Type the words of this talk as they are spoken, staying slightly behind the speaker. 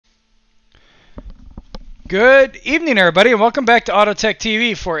Good evening, everybody, and welcome back to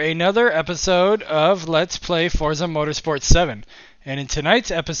AutoTeqTV for another episode of Let's Play Forza Motorsport 7. And in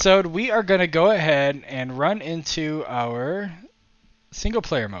tonight's episode, we are going to go ahead and run into our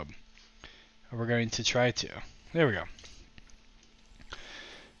single-player mode. We're going to try to. There we go.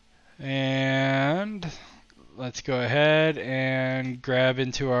 And let's go ahead and grab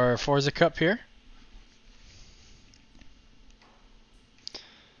into our Forza Cup here.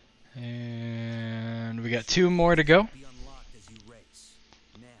 And we got 2 more to go. Be unlocked as you race.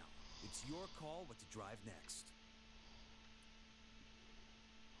 Now, it's your call what to drive next.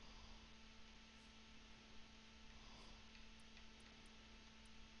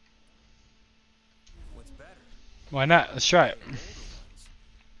 What's better? Why not? Let's try it.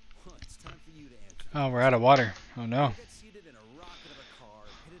 Well, it's time for you to answer. Oh, we're out of water. Oh no. Get seated in a rocket of a car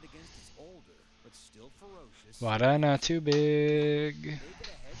pitted against its older but still ferocious. Water not too big. They get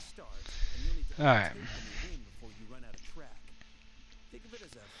a head start, and you'll need to Alright. take the win before you run out of track. Think of it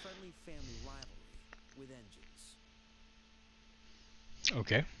as a friendly family rivalry with engines.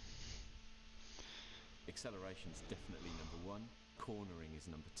 Okay. Acceleration's definitely number 1, cornering is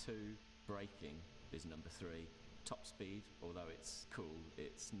number 2, braking is number 3, top speed, although it's cool,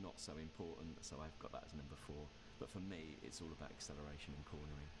 it's not so important, so I've got that as number 4. But for me, it's all about acceleration and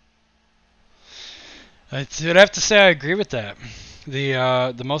cornering. I'd have to say I agree with that.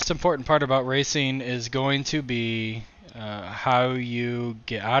 The most important part about racing is going to be how you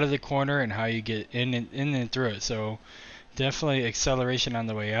get out of the corner and how you get in and through it. So definitely acceleration on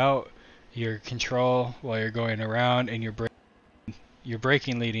the way out, your control while you're going around, and your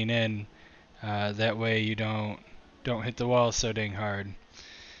braking leading in. That way you don't hit the wall so dang hard.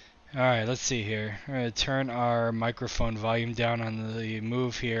 Alright, let's see here. I'm going to turn our microphone volume down on the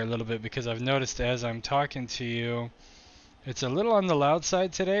move here a little bit because I've noticed as I'm talking to you, it's a little on the loud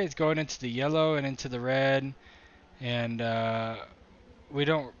side today. It's going into the yellow and into the red, and we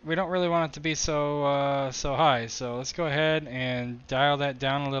don't really want it to be so high. So let's go ahead and dial that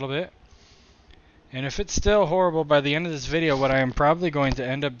down a little bit. And if it's still horrible by the end of this video, what I am probably going to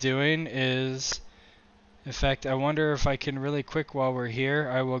end up doing is, in fact, I wonder if I can really quick while we're here,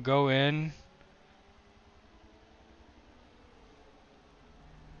 I will go in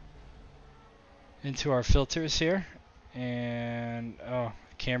into our filters here, and oh,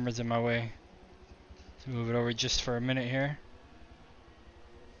 the camera's in my way. Let's move it over just for a minute here.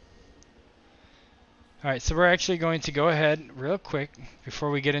 Alright, so we're actually going to go ahead real quick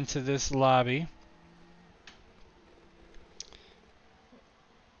before we get into this lobby.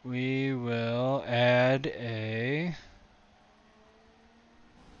 We will add a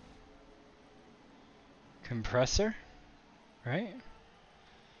compressor, right?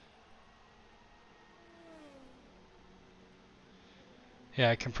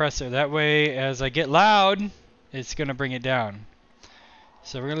 Yeah, compressor. That way, as I get loud, it's going to bring it down.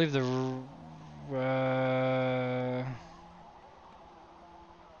 So we're going to leave the...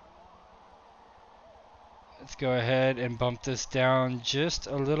 let's go ahead and bump this down just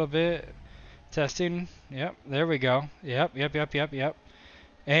a little bit. Testing. Yep, there we go. Yep.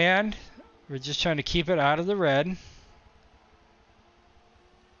 And we're just trying to keep it out of the red.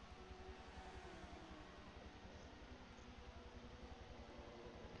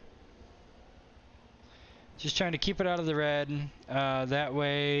 Just trying to keep it out of the red. That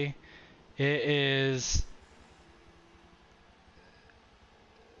way it is...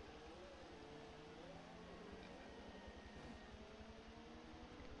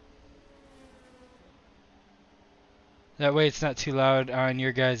 that way it's not too loud on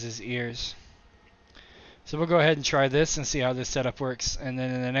your guys' ears. So we'll go ahead and try this and see how this setup works. And then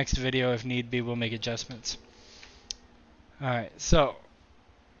in the next video, if need be, we'll make adjustments. Alright, so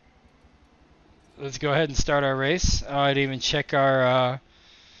let's go ahead and start our race. Oh, I didn't even check our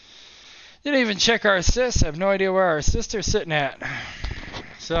assist. I have no idea where our assists are sitting at.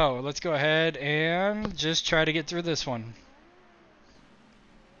 So let's go ahead and just try to get through this one.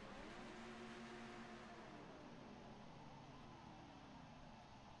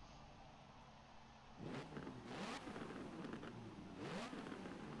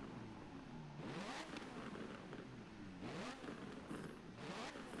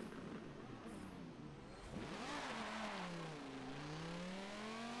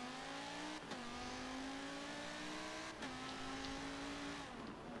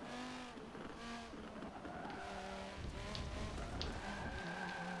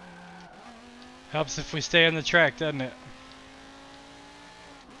 Helps if we stay on the track, doesn't it?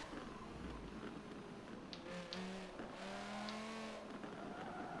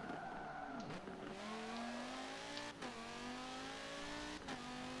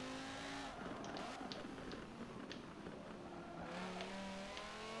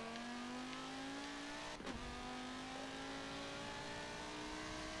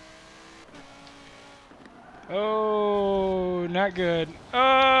 Oh, not good.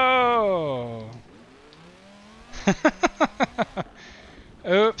 Oh!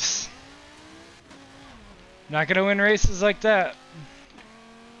 Oops. Not gonna win races like that.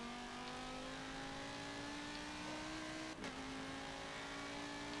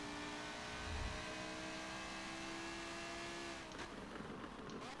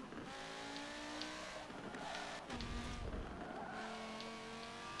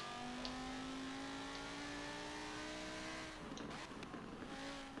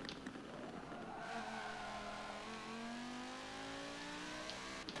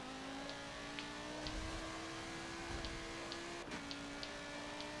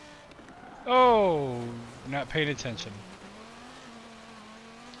 Oh, not paying attention.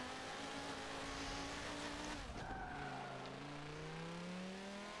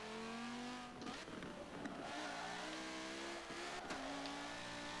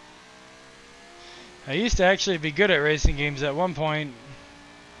 I used to actually be good at racing games at one point.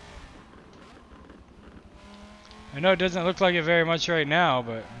 I know it doesn't look like it very much right now,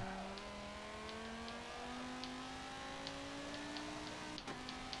 but...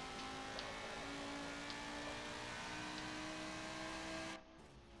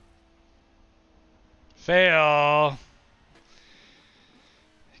 Fail.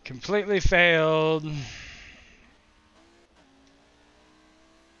 Completely failed.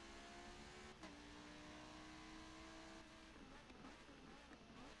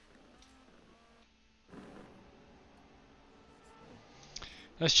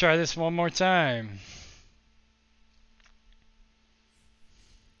 Let's try this one more time.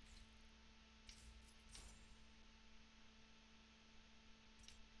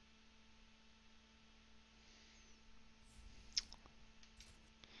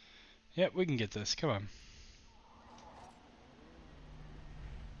 Yep, we can get this. Come on.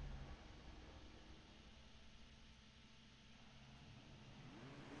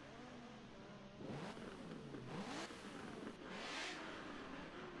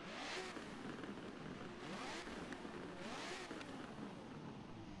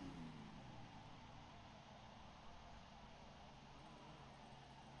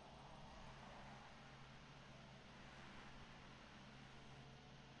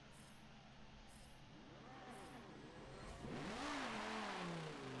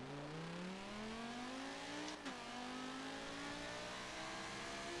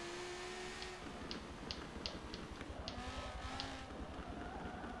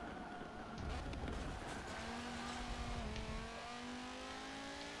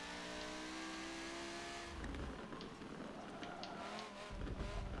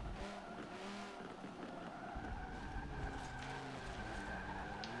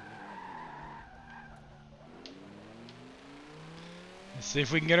 Let's see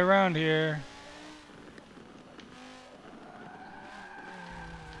if we can get around here.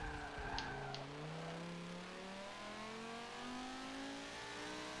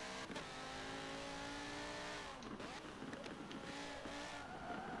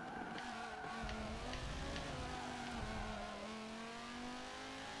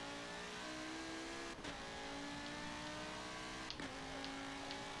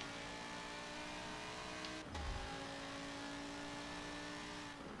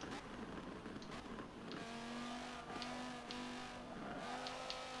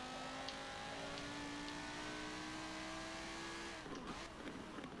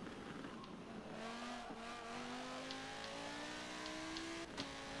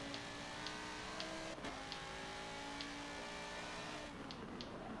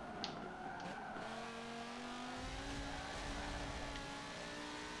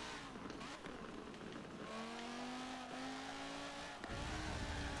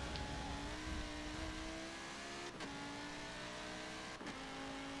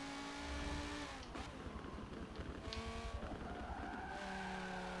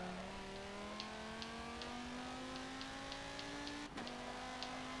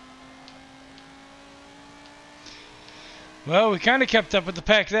 Well, we kind of kept up with the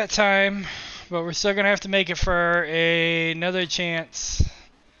pack that time, but we're still going to have to make it for another chance.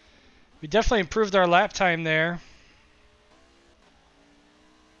 We definitely improved our lap time there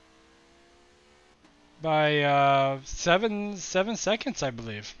by 7 seconds, I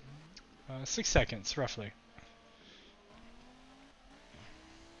believe. 6 seconds, roughly.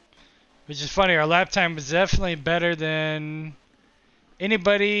 Which is funny, our lap time was definitely better than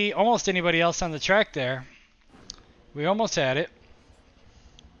almost anybody else on the track there. We almost had it.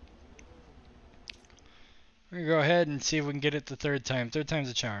 We're going to go ahead and see if we can get it the third time. Third time's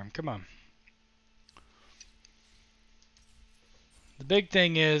a charm. Come on. The big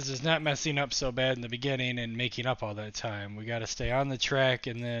thing is not messing up so bad in the beginning and making up all that time. We got to stay on the track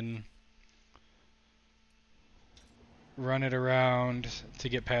and then run it around to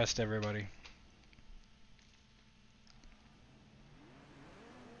get past everybody.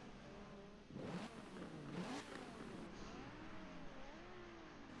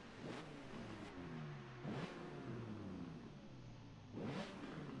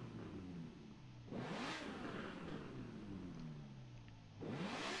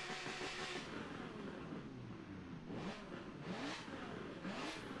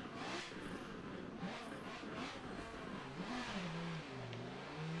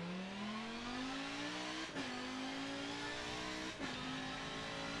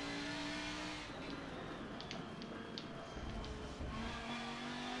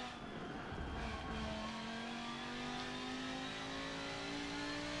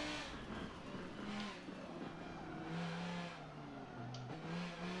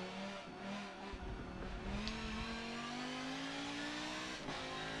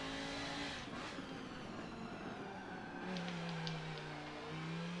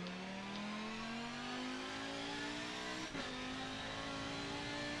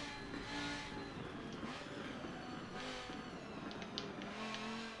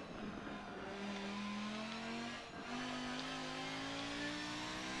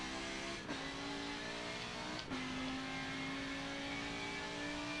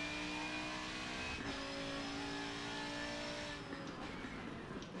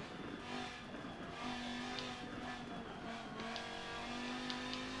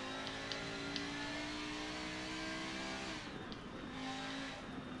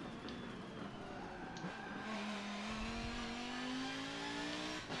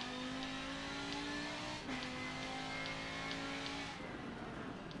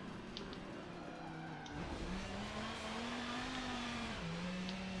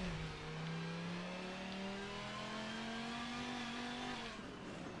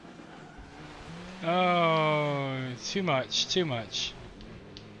 Oh, too much, too much.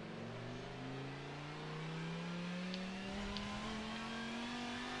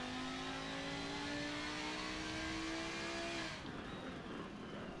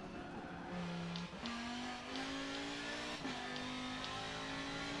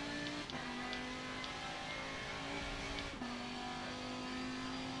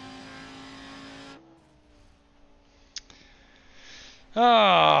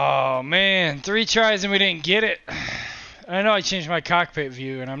 Oh man, 3 tries and we didn't get it. I know I changed my cockpit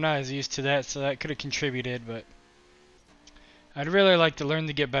view and I'm not as used to that, so that could have contributed, but I'd really like to learn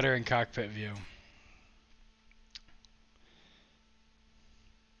to get better in cockpit view.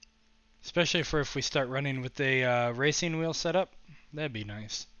 Especially for if we start running with a racing wheel setup, that'd be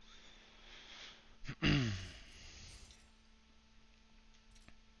nice.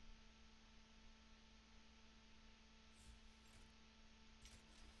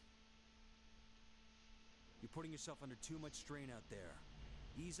 You're putting yourself under too much strain out there.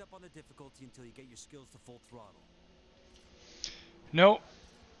 Ease up on the difficulty until you get your skills to full throttle. Nope.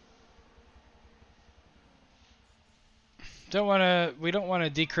 We don't want to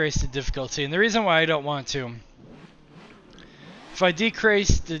decrease the difficulty, and the reason why I don't want to, if I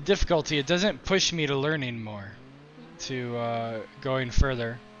decrease the difficulty, it doesn't push me to learning more, to going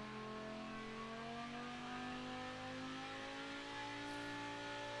further.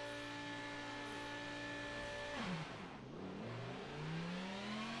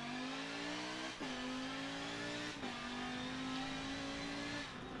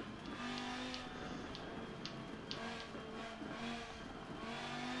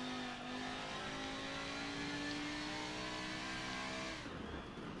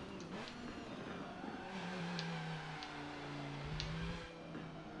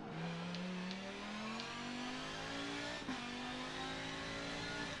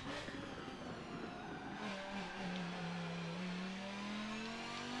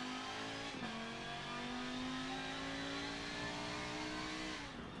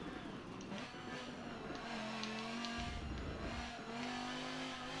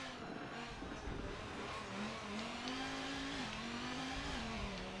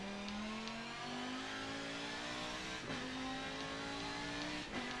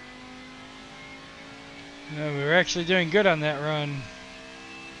 No, we were actually doing good on that run.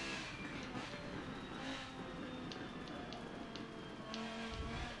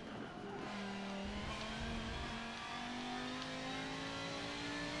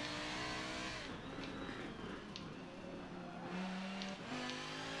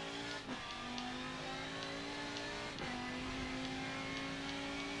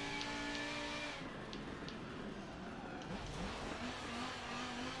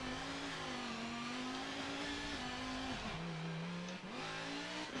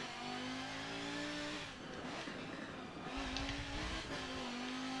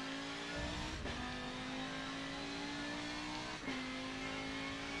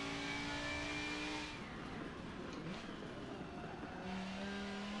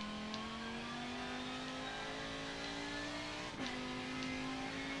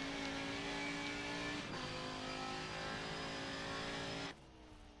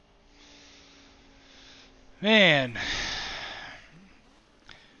 Man,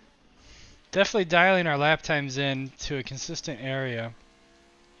 definitely dialing our lap times in to a consistent area.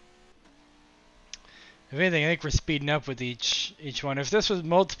 If anything, I think we're speeding up with each one. If this was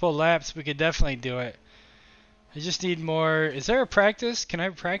multiple laps, we could definitely do it. I just need more. Is there a practice? Can I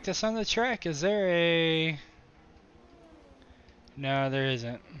practice on the track? Is there a... No, there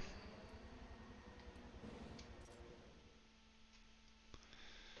isn't.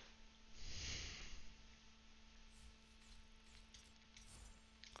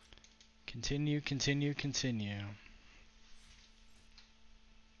 Continue, continue, continue.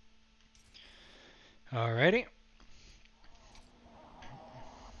 Alrighty.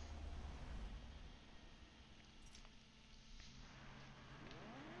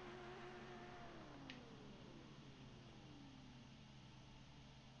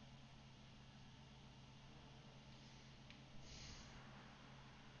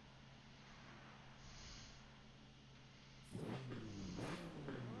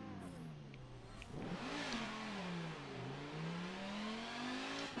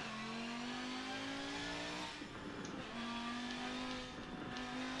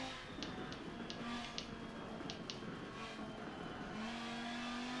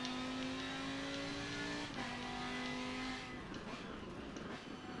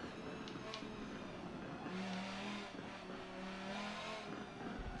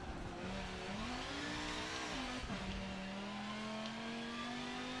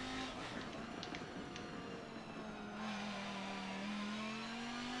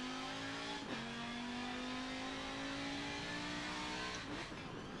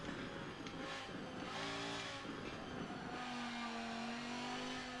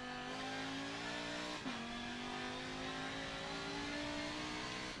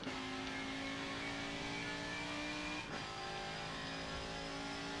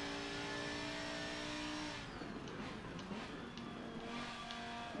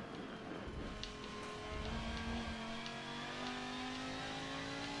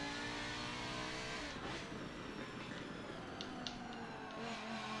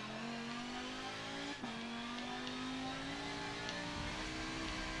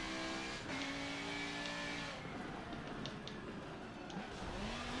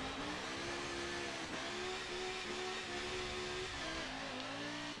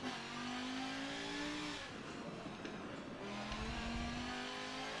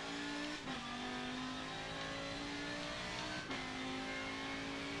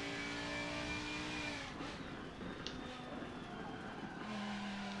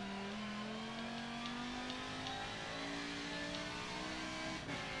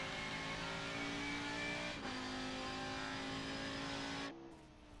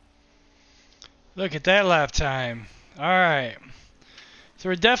 Look at that lap time. Alright. So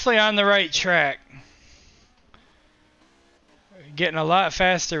we're definitely on the right track. Getting a lot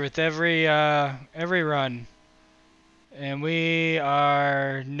faster with every run. And we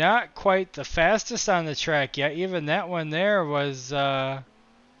are not quite the fastest on the track yet. Even that one there was yep.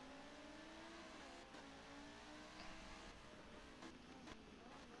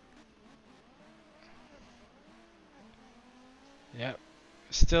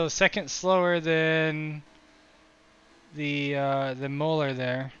 Still a second slower than the molar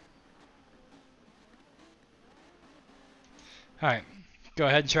there. Alright. Go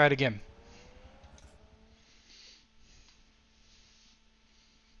ahead and try it again.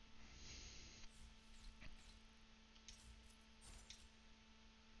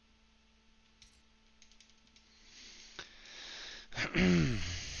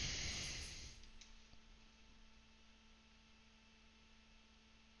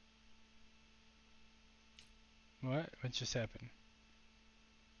 What just happened?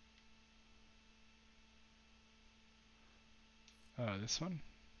 Oh, this one?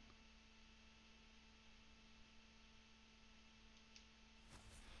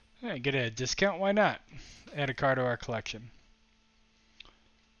 Yeah, get a discount, why not? Add a car to our collection.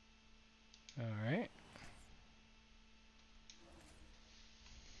 Alright.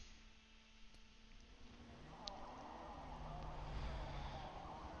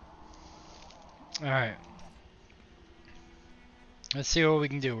 Alright. Let's see what we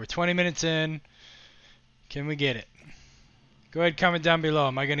can do. We're 20 minutes in. Can we get it? Go ahead, comment down below.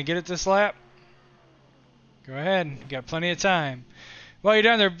 Am I going to get it this lap? Go ahead. You got plenty of time. While you're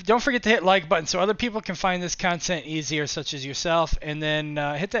down there, don't forget to hit like button so other people can find this content easier, such as yourself. And then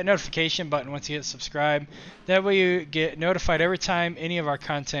hit that notification button once you hit subscribe. That way you get notified every time any of our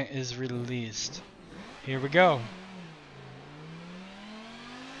content is released. Here we go.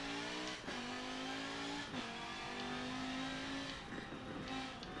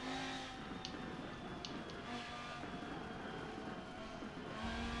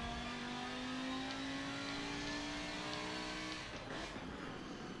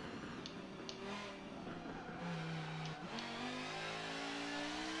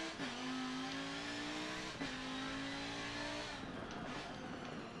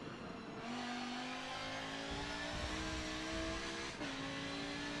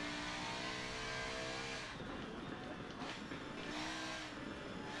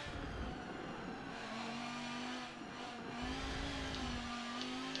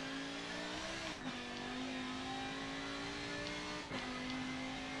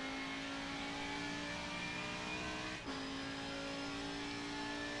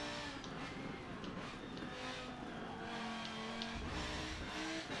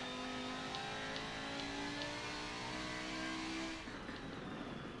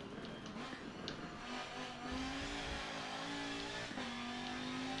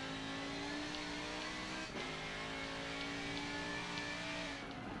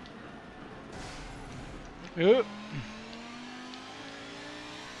 Oop.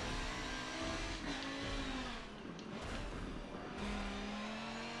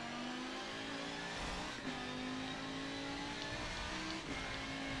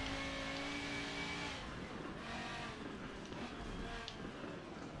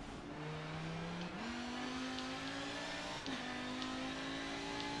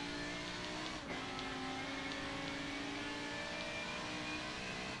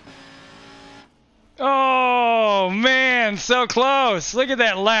 Oh man, so close. Look at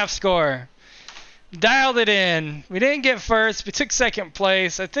that lap score. Dialed it in. We didn't get first. We took second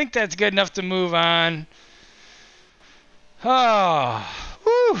place. I think that's good enough to move on. Oh,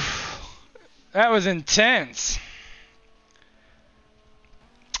 whew. That was intense.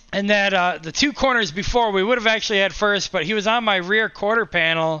 And that the two corners before, we would have actually had first, but he was on my rear quarter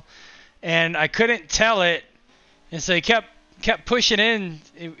panel, and I couldn't tell it, and so he kept pushing in.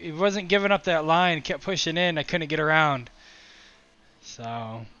 It wasn't giving up that line. Kept pushing in. I couldn't get around.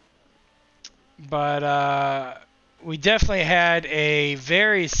 So, but we definitely had a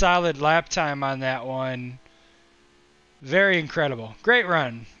very solid lap time on that one. Very incredible. Great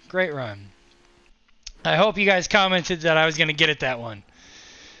run. Great run. I hope you guys commented that I was going to get it that one.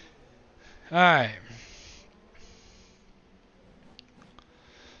 All right.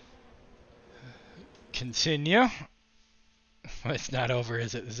 Continue. Well, it's not over,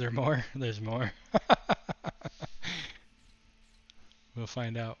 is it? Is there more? There's more. We'll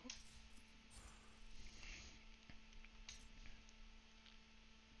find out.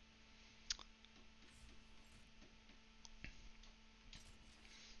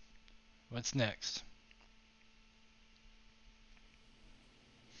 What's next?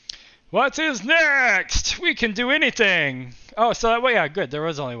 What is next? We can do anything. Oh, so that way, yeah, good. There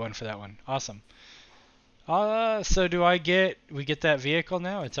was only one for that one. Awesome. So do we get that vehicle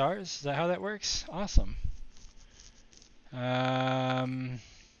now? It's ours? Is that how that works? Awesome. One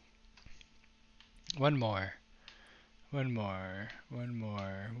more. One more. One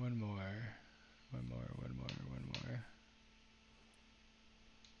more. One more. One more. One more. One more.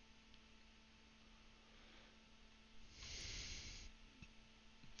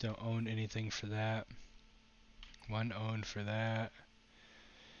 Don't own anything for that. One owned for that.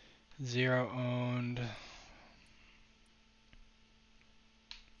 0 owned.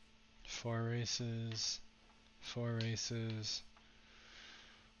 4 races. 4 races.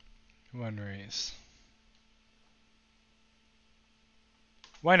 1 race.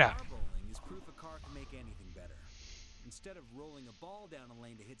 Why not? Car bowling is proof a car can make anything better. Instead of rolling a ball down a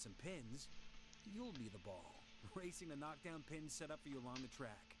lane to hit some pins, you'll be the ball, racing to knock down pins set up for you along the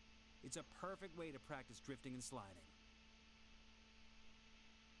track. It's a perfect way to practice drifting and sliding.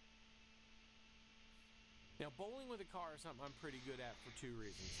 Now, bowling with a car is something I'm pretty good at for 2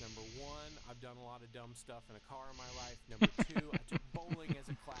 reasons. Number 1, I've done a lot of dumb stuff in a car in my life. Number 2, I took bowling as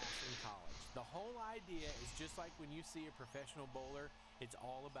a class in college. The whole idea is just like when you see a professional bowler, it's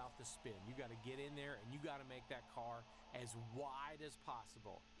all about the spin. You got to get in there and you got to make that car as wide as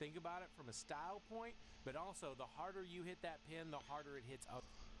possible. Think about it from a style point, but also the harder you hit that pin, the harder it hits up.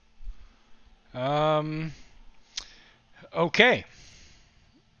 Okay.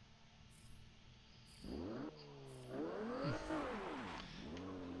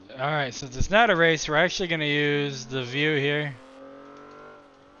 Alright, since it's not a race, we're actually going to use the view here.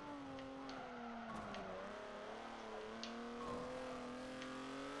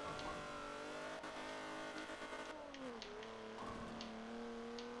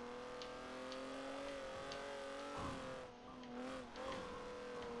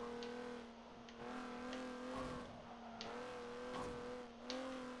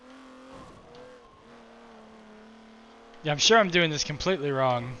 Yeah, I'm sure I'm doing this completely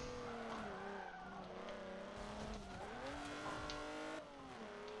wrong.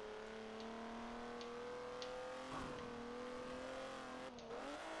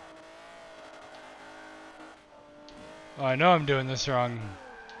 Oh, I know I'm doing this wrong.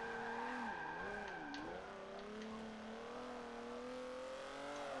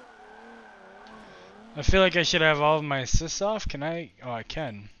 I feel like I should have all of my assists off. Can I? Oh, I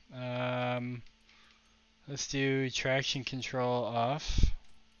can. Let's do traction control off.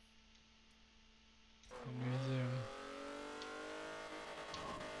 And resume.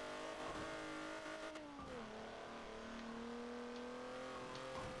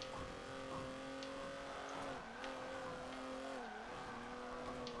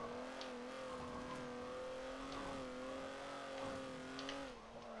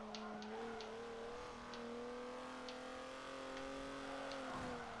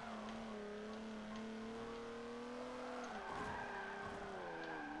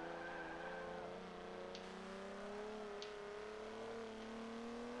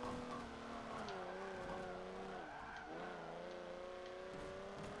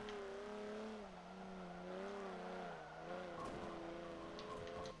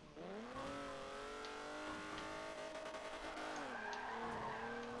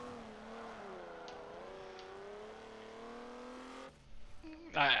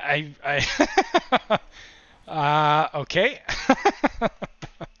 Okay.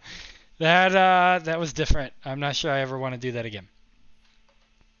 That was different. I'm not sure I ever want to do that again.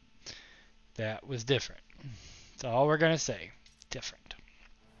 That was different. That's all we're gonna say. Different.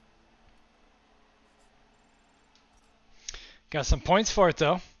 Got some points for it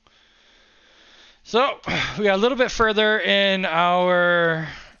though. So we got a little bit further in our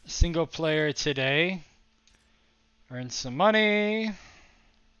single player today. Earned some money.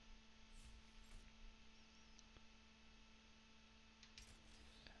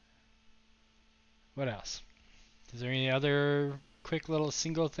 What else? Is there any other quick little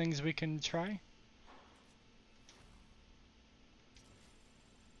single things we can try?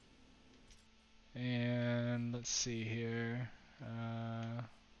 And let's see here.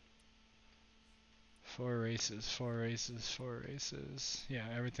 4 races, 4 races, 4 races. Yeah,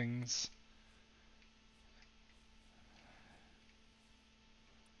 everything's...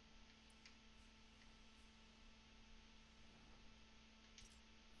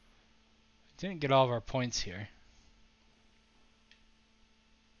 Didn't get all of our points here.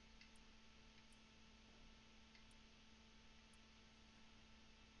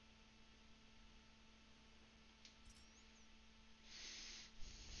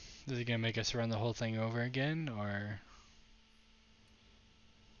 Is it gonna make us run the whole thing over again, or?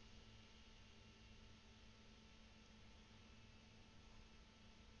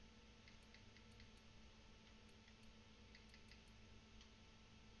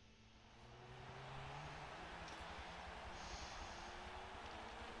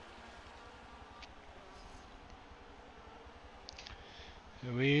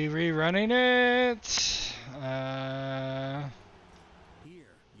 Are we rerunning it? Here,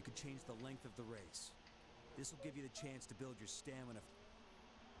 you can change the length of the race. This will give you the chance to build your stamina.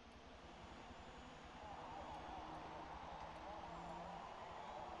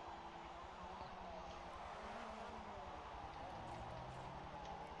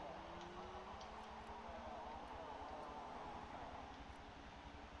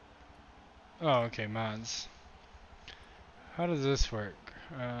 Oh, okay, mods. How does this work?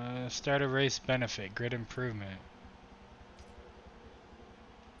 Start a race benefit, grid improvement.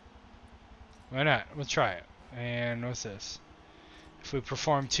 Why not? We'll try it. And what's this? If we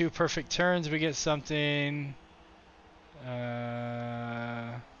perform 2 perfect turns, we get something.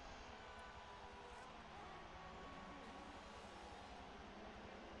 I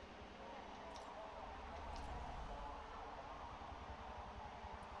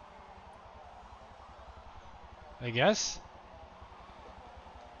guess.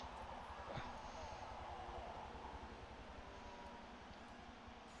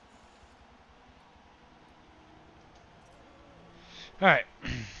 Alright.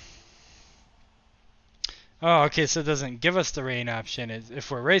 Oh, okay, so it doesn't give us the rain option.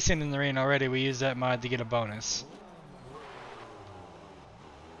 If we're racing in the rain already, we use that mod to get a bonus.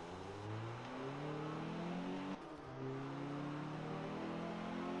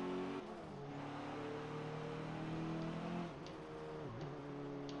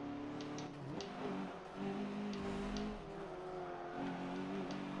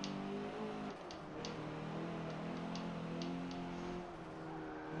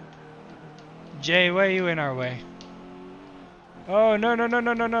 Jay, why are you in our way? Oh, no, no, no,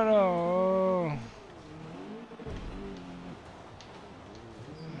 no, no, no, no.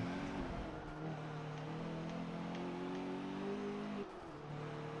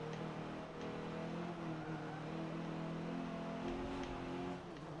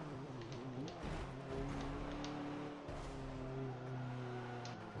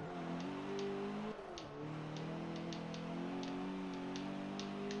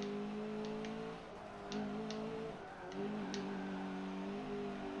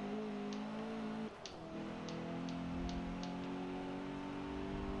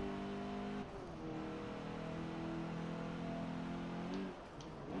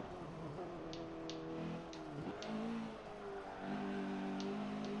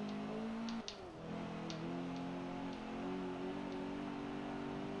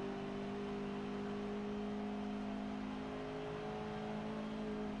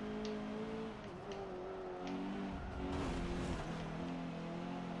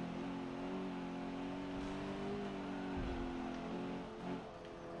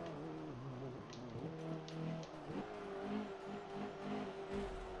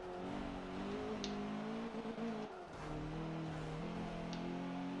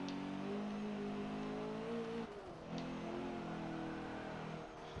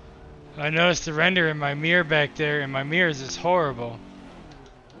 I noticed the render in my mirror back there, and my mirrors is horrible.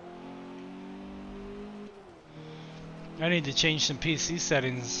 I need to change some PC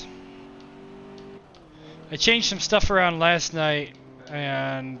settings. I changed some stuff around last night,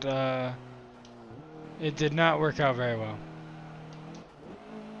 and it did not work out very well.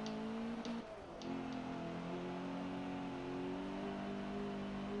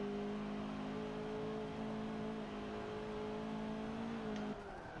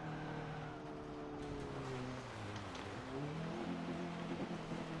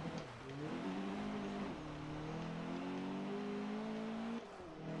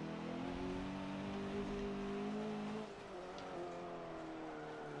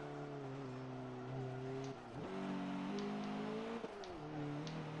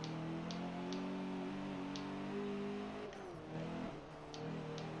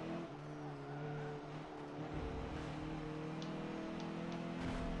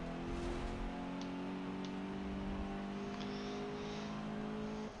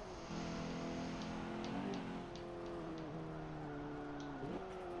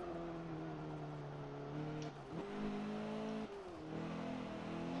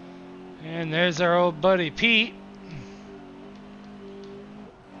 And there's our old buddy Pete.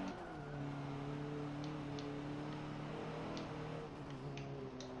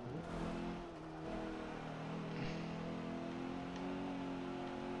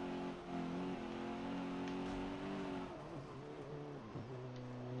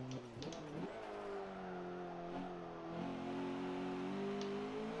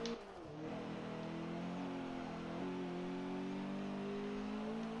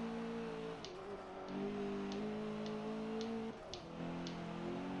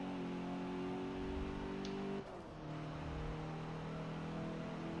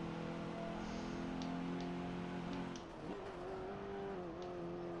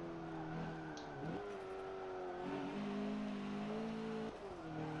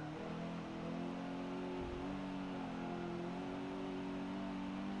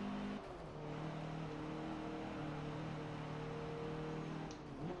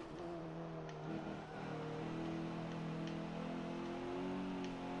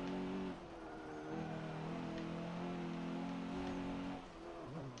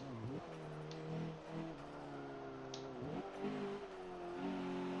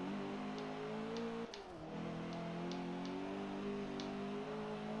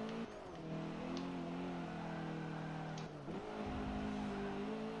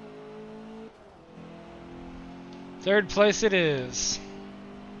 Third place it is.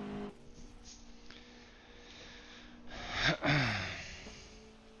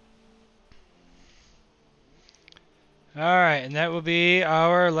 Alright, and that will be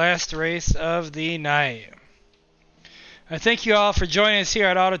our last race of the night. I thank you all for joining us here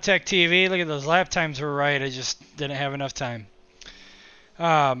at AutoTeqTV. Look at those lap times were right. I just didn't have enough time.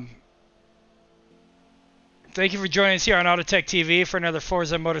 Thank you for joining us here on AutoTeqTV for another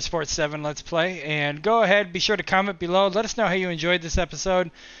Forza Motorsport 7 Let's Play. And go ahead, be sure to comment below. Let us know how you enjoyed this episode.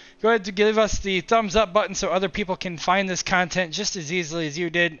 Go ahead to give us the thumbs up button so other people can find this content just as easily as you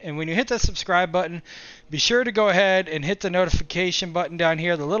did. And when you hit the subscribe button, be sure to go ahead and hit the notification button down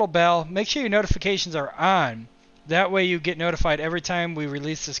here, the little bell. Make sure your notifications are on. That way you get notified every time we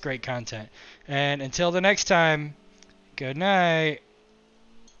release this great content. And until the next time, good night.